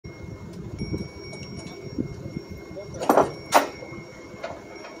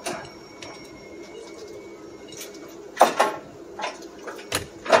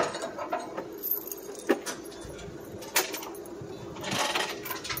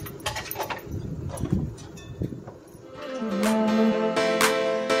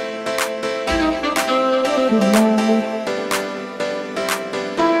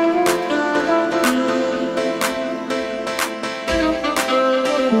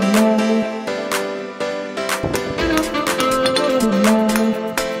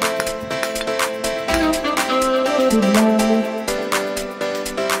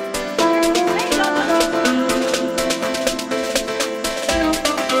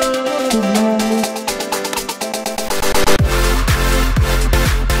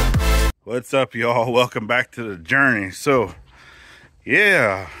What's up, y'all? Welcome back to the journey. So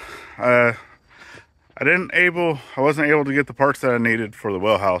yeah, I wasn't able to get the parts that I needed for the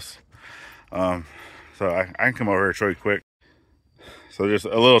well house. So I can come over here and show you quick. So just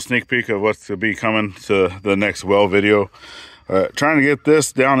a little sneak peek of what's to be coming to the next well video. Trying to get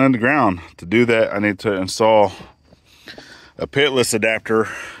this down in the ground. To do that, I need to install a pitless adapter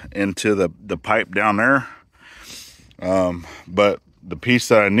into the pipe down there. But the piece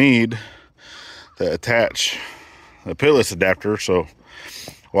that I need to attach the pitless adapter, so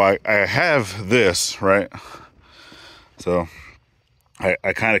well, I have this, right? So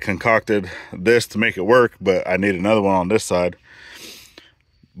I kind of concocted this to make it work, but I need another one on this side.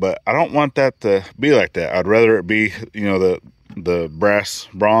 But I don't want that to be like that. I'd rather it be, you know, the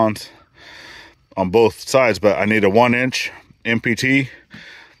bronze on both sides, but I need a 1-inch MPT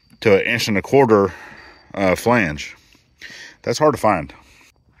to 1.25 inch flange. That's hard to find.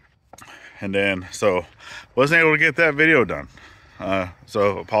 And then, so wasn't able to get that video done.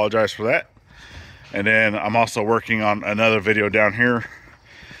 So apologize for that. And then I'm also working on another video down here.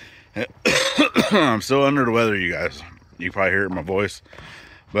 I'm still under the weather, you guys. You can probably hear it in my voice.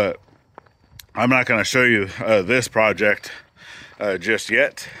 But I'm not going to show you this project just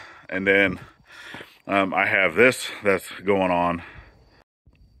yet. And then I have this that's going on.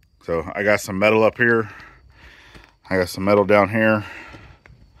 So I got some metal up here. I got some metal down here.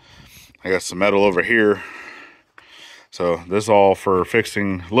 I got some metal over here. So this is all for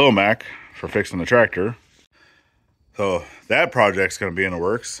fixing Lil Mac, for fixing the tractor. So that project's going to be in the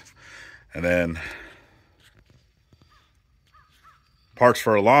works. And then parts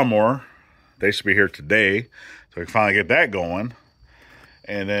for a lawnmower, they should be here today. So we can finally get that going.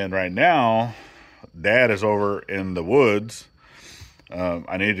 And then right now, Dad is over in the woods.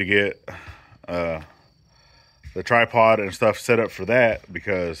 I need to get the tripod and stuff set up for that,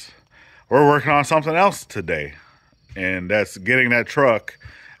 because we're working on something else today, and that's getting that truck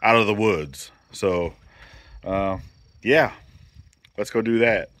out of the woods. So yeah, let's go do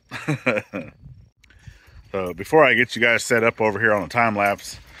that. So before I get you guys set up over here on the time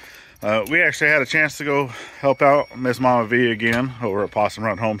lapse, we actually had a chance to go help out Miss Mama V again over at Possum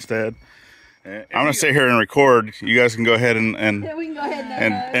Run Homestead. I'm gonna sit here and record. You guys can go ahead and yeah, we can go ahead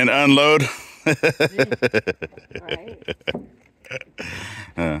and unload. Right.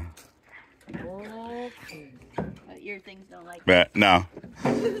 But your things don't like that. No.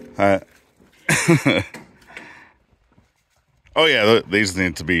 Oh yeah, these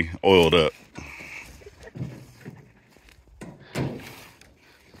need to be oiled up.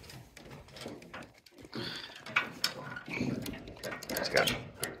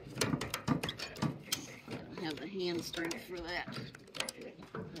 Have the hand strength for that.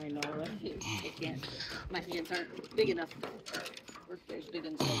 I know it can't. My hands aren't big enough. We're as big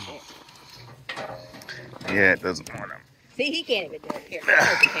and so. Yeah, it doesn't want them. See, he can't even do it. Here,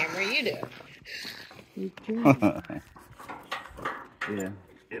 hold the camera. You do it. You can. Yeah,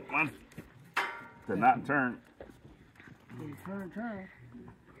 it wants to not turn. Turn.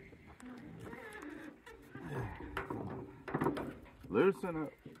 Loosen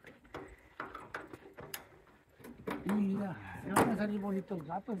up. Mira, ¿no van a salir bonitos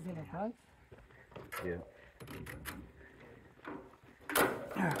gatos de atrás? Yeah.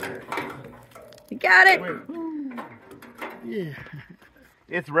 You got it. Yeah.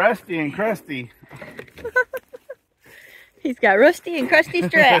 It's rusty and crusty. He's got rusty and crusty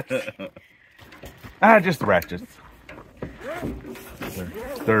straps. Just the ratchets.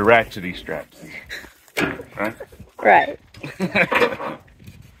 They're ratchety straps. Right? Right.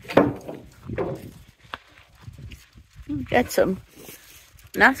 Got some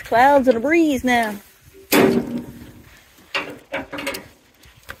nice clouds and a breeze now.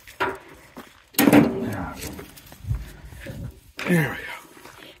 There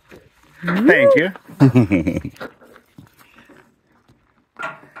we go. Thank you.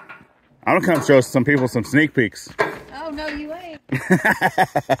 I'm gonna come show some people some sneak peeks. Oh no, you ain't.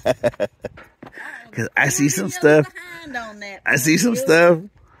 Cause I see some stuff. I see some stuff.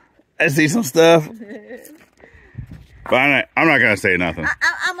 But I'm not gonna say nothing.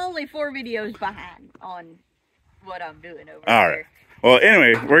 I'm only 4 videos behind on what I'm doing over All there. right. Well,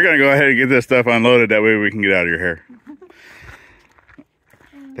 anyway, we're gonna go ahead and get this stuff unloaded. That way we can get out of your hair.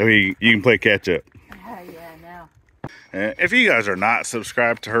 That way you can play catch up. Yeah, now. And if you guys are not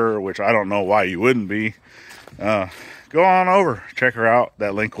subscribed to her, which I don't know why you wouldn't be, go on over, check her out.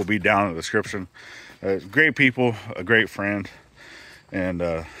 That link will be down in the description. Great people, a great friend,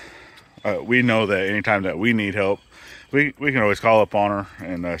 and we know that anytime that we need help, we can always call up on her,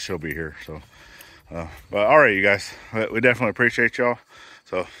 and she'll be here. So, but all right, you guys, we definitely appreciate y'all.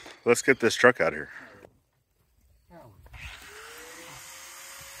 So let's get this truck out of here.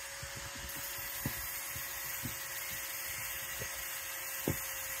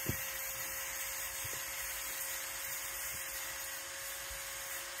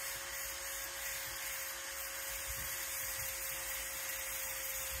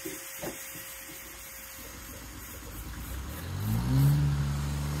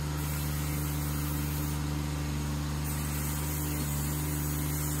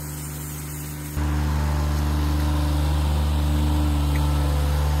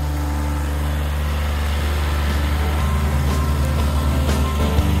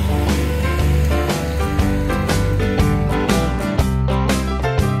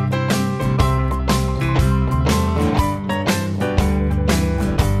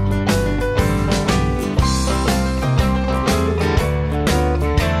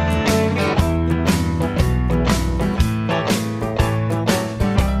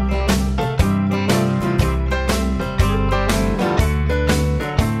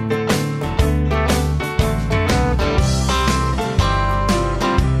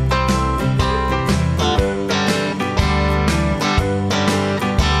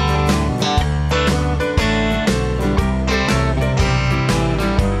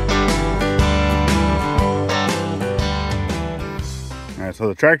 So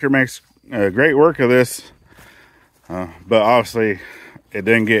the tractor makes great work of this, but obviously it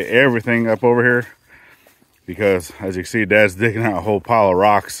didn't get everything up over here because, as you can see, Dad's digging out a whole pile of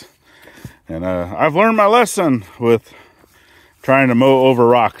rocks. And I've learned my lesson with trying to mow over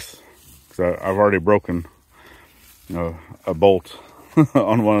rocks. So I've already broken a bolt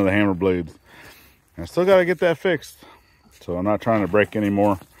on one of the hammer blades. I still got to get that fixed. So I'm not trying to break any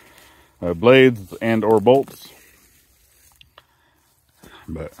more blades and or bolts.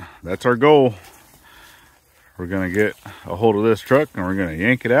 But that's our goal. We're going to get a hold of this truck and we're going to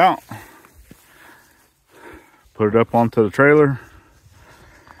yank it out. Put it up onto the trailer.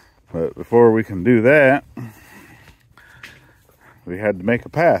 But before we can do that, we had to make a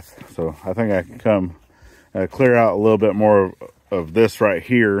path. So I think I can come clear out a little bit more of this right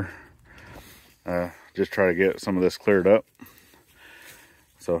here. Just try to get some of this cleared up.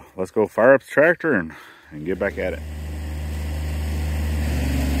 So let's go fire up the tractor and get back at it.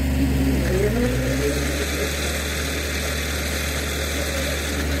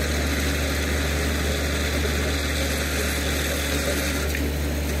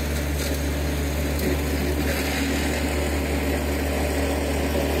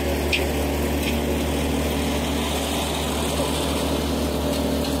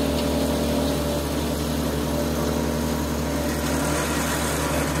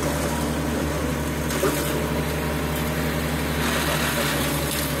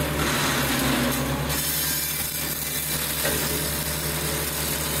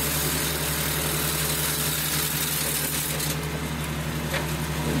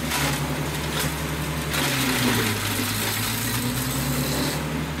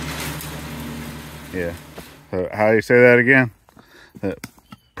 Yeah. So how do you say that again?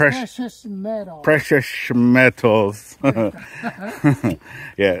 Precious metal. Precious metals.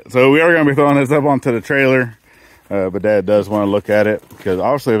 Yeah. So we are going to be throwing this up onto the trailer. But Dad does want to look at it because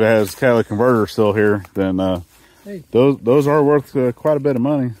obviously if it has catalytic converter still here, then hey, those are worth quite a bit of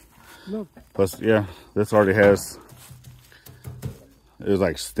money. look. Plus, yeah, this already has, it was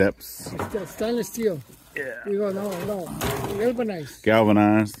like steps. Stainless steel. Yeah. You go, no. Galvanized.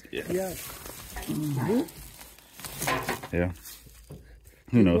 Galvanized. Yeah. Yeah. Yeah.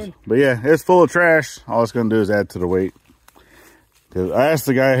 Who knows? But yeah, it's full of trash. All it's going to do is add to the weight. Because I asked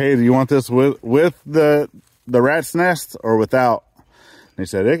the guy, hey, do you want this with the rat's nest or without? And he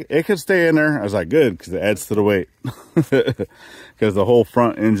said, it could stay in there. I was like, good, because it adds to the weight. Because the whole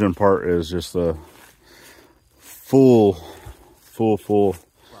front engine part is just a full.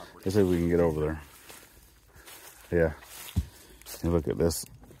 Let's see if we can get over there. Yeah. And look at this.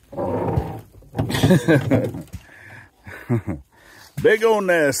 Big old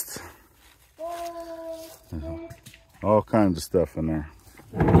nest. All kinds of stuff in there.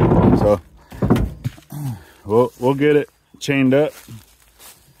 So we'll get it chained up.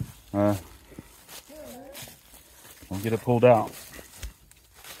 We'll get it pulled out.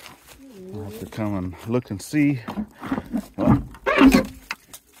 I'll have to come and look and see. Well,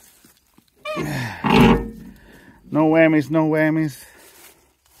 No whammies, no whammies.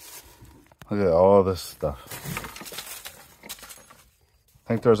 Look at all this stuff.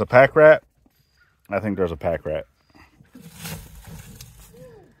 Think there's a pack rat? I think there's a pack rat.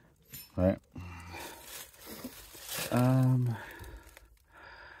 Right? I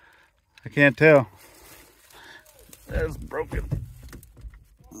can't tell. That's broken.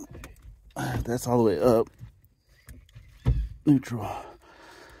 That's all the way up. Neutral.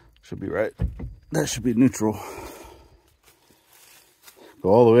 Should be right. That should be neutral. Go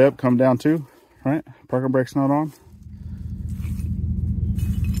all the way up, come down too, right? Parking brake's not on.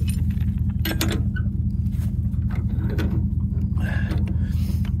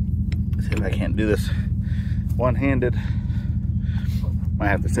 See if I can't do this one-handed. Might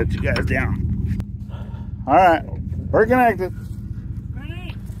have to set you guys down. All right, we're connected.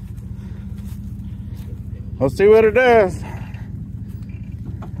 Let's see what it does.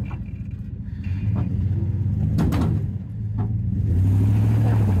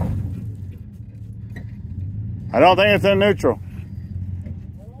 I don't think it's in neutral.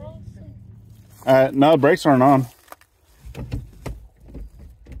 No, brakes aren't on.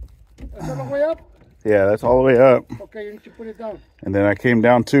 That's all the way up? Yeah, that's all the way up. Okay, you need to put it down. And then I came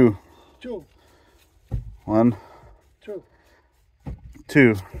down two. Two. 1, Two.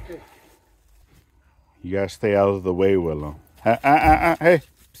 2. Okay. You gotta stay out of the way, Willow. Hey.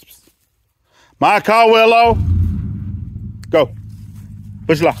 My car, Willow. Go.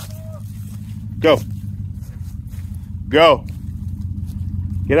 Push it off. Go. Go.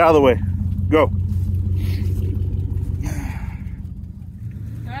 Get out of the way. Go.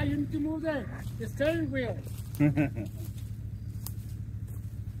 Ah, you need to move the steering wheel.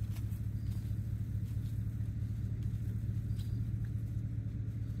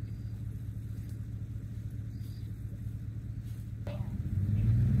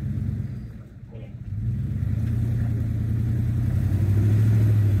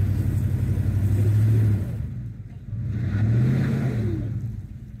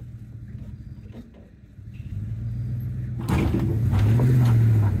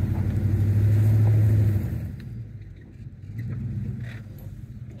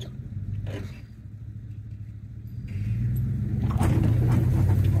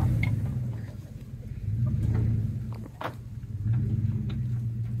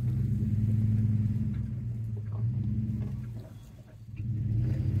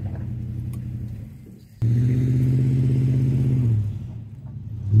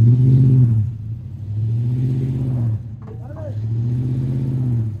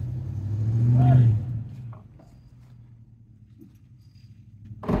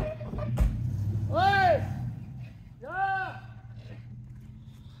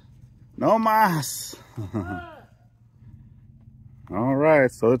 No mas. All right,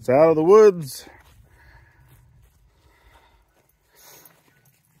 so it's out of the woods.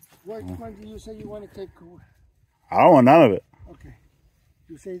 What one do you say you want to take? I don't want none of it. Okay.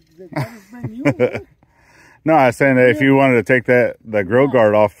 You say that is brand new? Right? No, I was saying that if you wanted to take the grill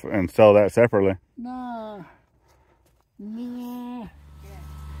guard off and sell that separately. Nah. Nah.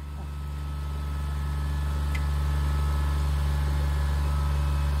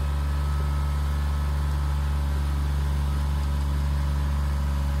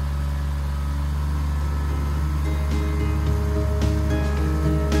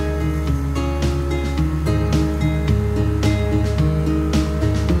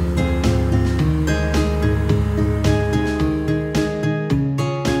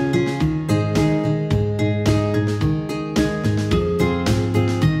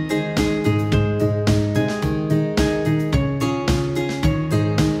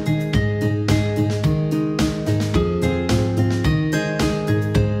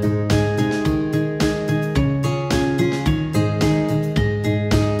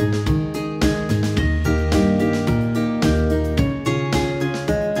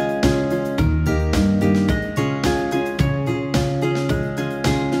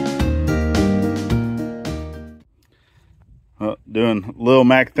 Doing Lil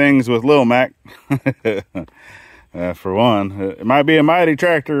Mac things with Lil Mac. For one, it might be a mighty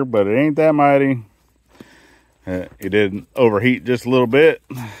tractor, but it ain't that mighty. It did overheat just a little bit.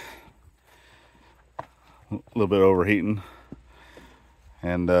 A little bit overheating.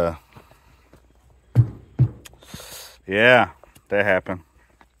 And yeah, that happened.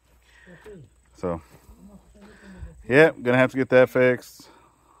 So, yep, gonna have to get that fixed.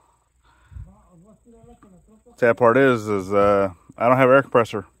 Sad part is I don't have an air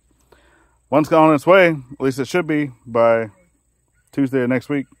compressor. One's gone on its way, at least it should be by Tuesday of next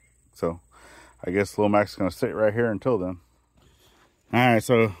week. So I guess Lil Mac's gonna sit right here until then. All right,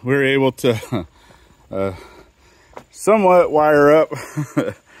 so we were able to somewhat wire up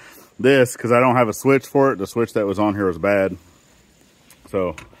this because I don't have a switch for it. The switch that was on here was bad.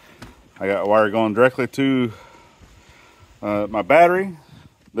 So I got a wire going directly to my battery.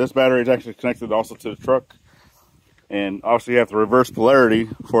 This battery is actually connected also to the truck. And obviously you have to reverse polarity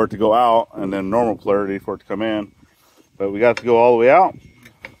for it to go out and then normal polarity for it to come in. But we got to go all the way out.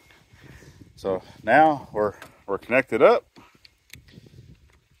 So now we're connected up.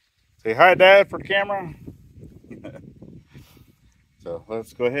 Say hi, Dad, for the camera. So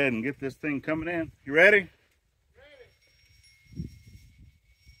let's go ahead and get this thing coming in. You ready?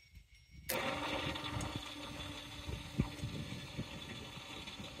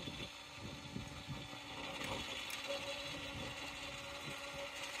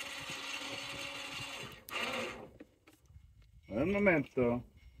 Un momento.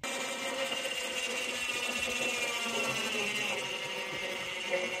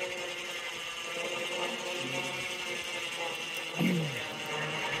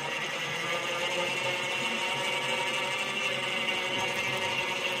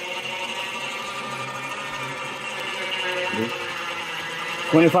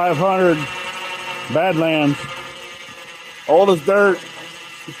 $2,500 Badlands, old as dirt.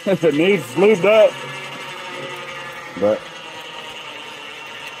 It needs lubed up, but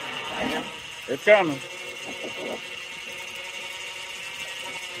it's coming.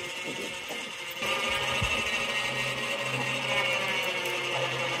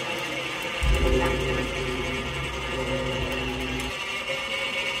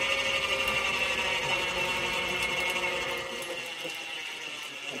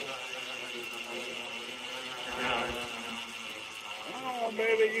 Oh,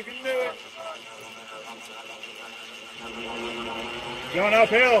 baby, you can do it. Going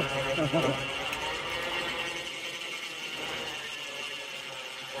uphill.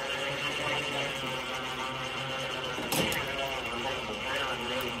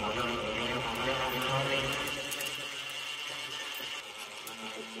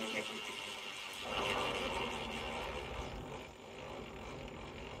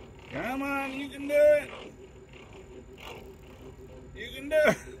 Come on, you can do it. You can do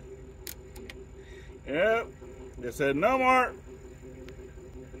it. Yep. They said no more.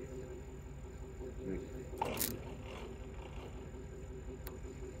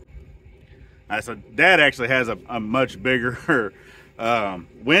 So Dad actually has a much bigger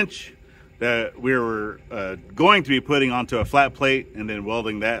winch that we were going to be putting onto a flat plate and then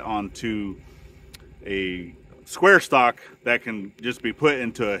welding that onto a square stock that can just be put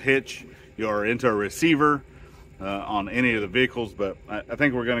into a hitch or into a receiver on any of the vehicles. But I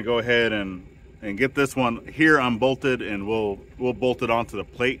think we're going to go ahead and get this one here unbolted, and we'll bolt it onto the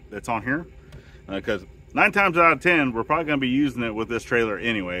plate that's on here, because 9 times out of 10 we're probably going to be using it with this trailer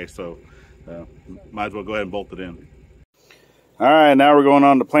anyway, so might as well go ahead and bolt it in. All right, now we're going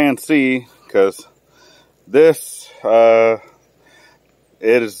on to plan C, because this it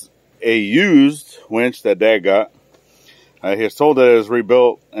is a used winch that Dad got. He was told that it was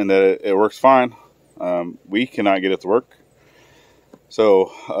rebuilt and that it works fine. We cannot get it to work,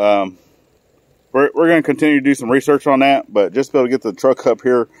 so we're going to continue to do some research on that. But just to be able to get the truck up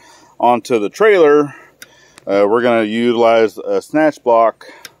here onto the trailer, we're going to utilize a snatch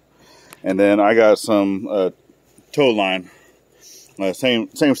block, and then I got some tow line, same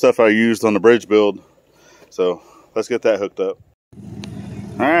stuff I used on the bridge build. So let's get that hooked up.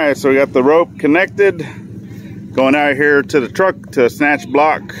 All right, so we got the rope connected, going out here to the truck to a snatch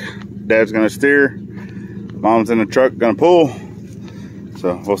block. Dad's going to steer, Mom's in the truck going to pull.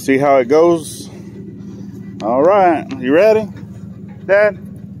 So we'll see how it goes. All right, you ready, Dad?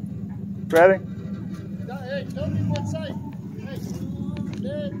 Ready? Hey, tell me what side. Hey,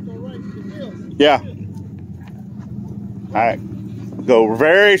 left or right, the wheels. Yeah. All right, go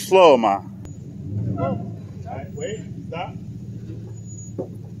very slow, Ma. Go. All right, wait, stop.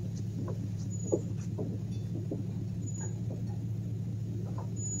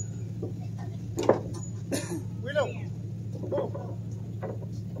 Willow. Go.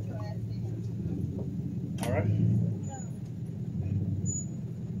 All right.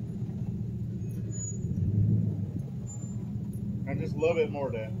 And just a little bit more,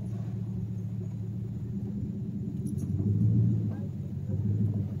 Dad.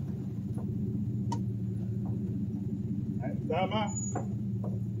 All right, stop, Ma.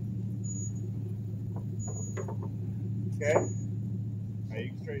 Okay. All right, you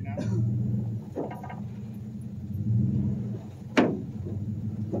can straighten out.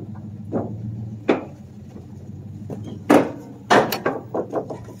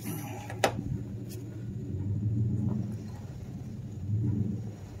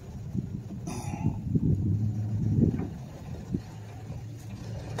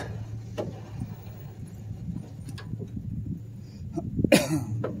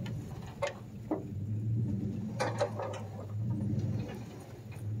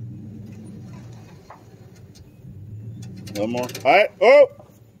 little more. All right. Oh!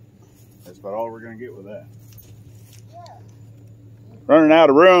 That's about all we're going to get with that. Running out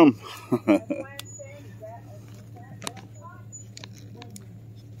of room.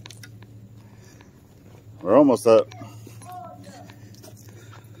 We're almost up.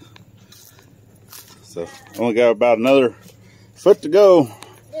 So only got about another foot to go.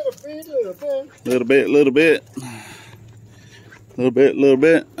 Little bit.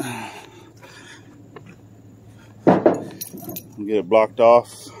 Get it blocked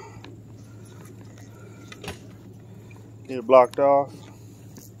off.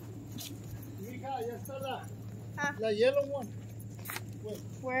 Huh? The yellow one.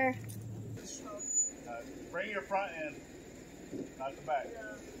 Where? Bring your front end, not the back.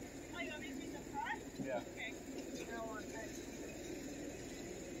 Oh, you want me to use the front? Yeah. Okay.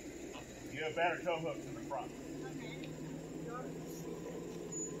 You have better tow hooks in the front.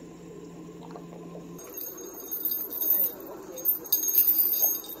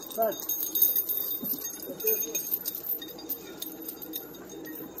 Okay.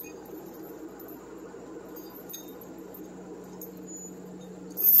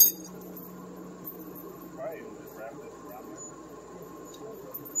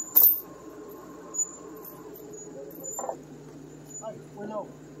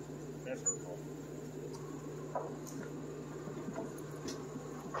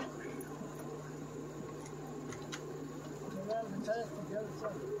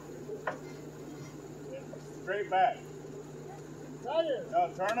 Straight back. No,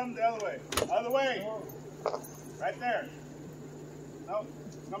 turn them the other way. Other way. Right there. No,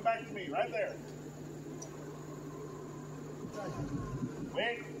 come back to me. Right there.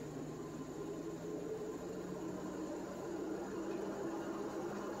 Wait.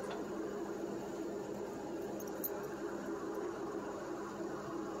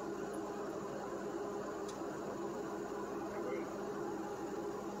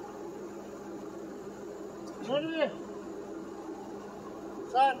 What is it?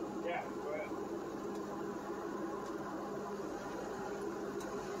 Son? Yeah, go ahead.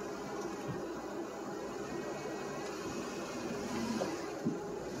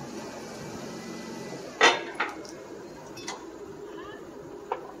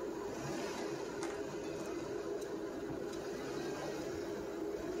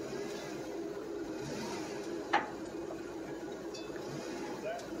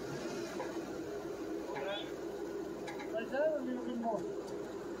 Right there, a little bit more.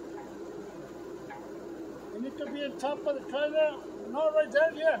 You need to be on top of the trailer. No, right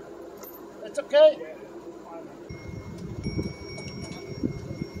there, yeah. It's okay.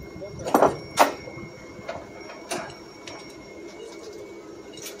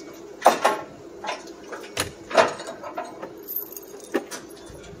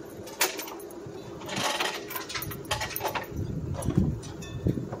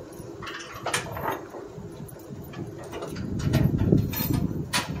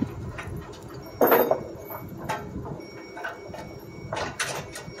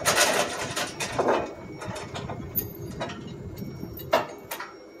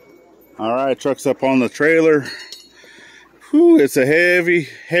 All right, truck's up on the trailer. Whew, it's a heavy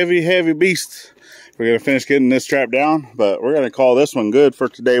beast. We're gonna finish getting this strap down, but we're gonna call this one good for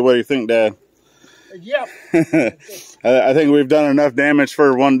today. What do you think, Dad? Yep. I think we've done enough damage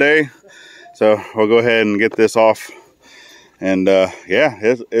for one day, so we'll go ahead and get this off. And yeah,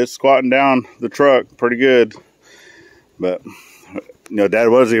 it's squatting down the truck pretty good. But you know, Dad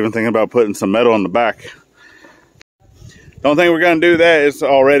was even thinking about putting some metal on the back. Don't think we're gonna do that. It's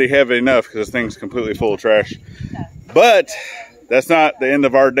already heavy enough because this thing's completely full of trash. But that's not the end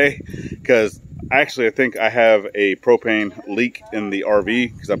of our day, because actually I think I have a propane leak in the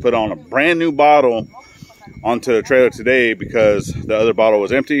RV because I put on a brand new bottle onto the trailer today because the other bottle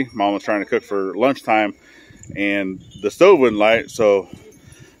was empty. Mom was trying to cook for lunchtime and the stove wouldn't light, so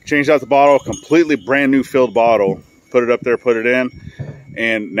changed out the bottle, completely brand new filled bottle, put it up there, put it in,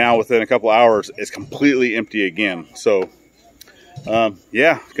 and now within a couple hours it's completely empty again. So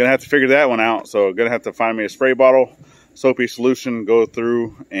yeah, gonna have to figure that one out. So gonna have to find me a spray bottle, soapy solution, go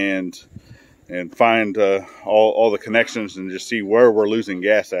through and find all the connections and just see where we're losing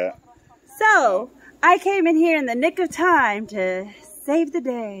gas at. So I came in here in the nick of time to save the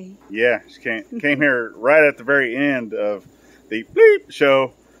day. Yeah, she came here right at the very end of the bleep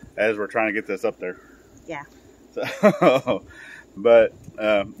show as we're trying to get this up there. Yeah. So, but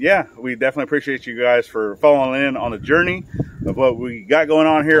yeah, we definitely appreciate you guys for following in on the journey of what we got going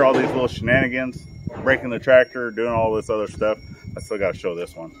on here, all these little shenanigans, breaking the tractor, doing all this other stuff. I still got to show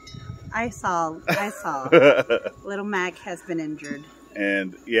this one. I saw. Little Mac has been injured.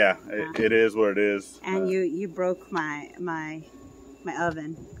 And yeah, it is what it is. And you broke my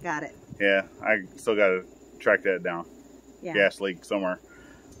oven. Got it. Yeah, I still got to track that down. Yeah. Gas leak somewhere.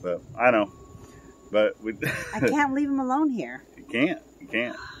 But I know. But I can't leave them alone here. You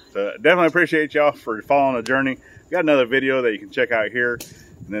can't. So definitely appreciate y'all for following the journey. We got another video that you can check out here.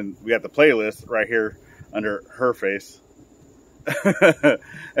 And then we got the playlist right here under her face.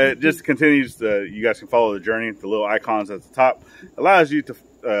 It just continues to, you guys can follow the journey. The little icons at the top allows you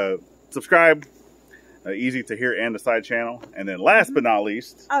to subscribe, easy to hear and the side channel. And then last but not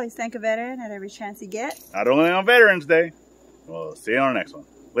least, always thank a veteran at every chance you get. not only on Veterans Day. We'll see you on the next one.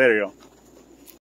 Later, y'all.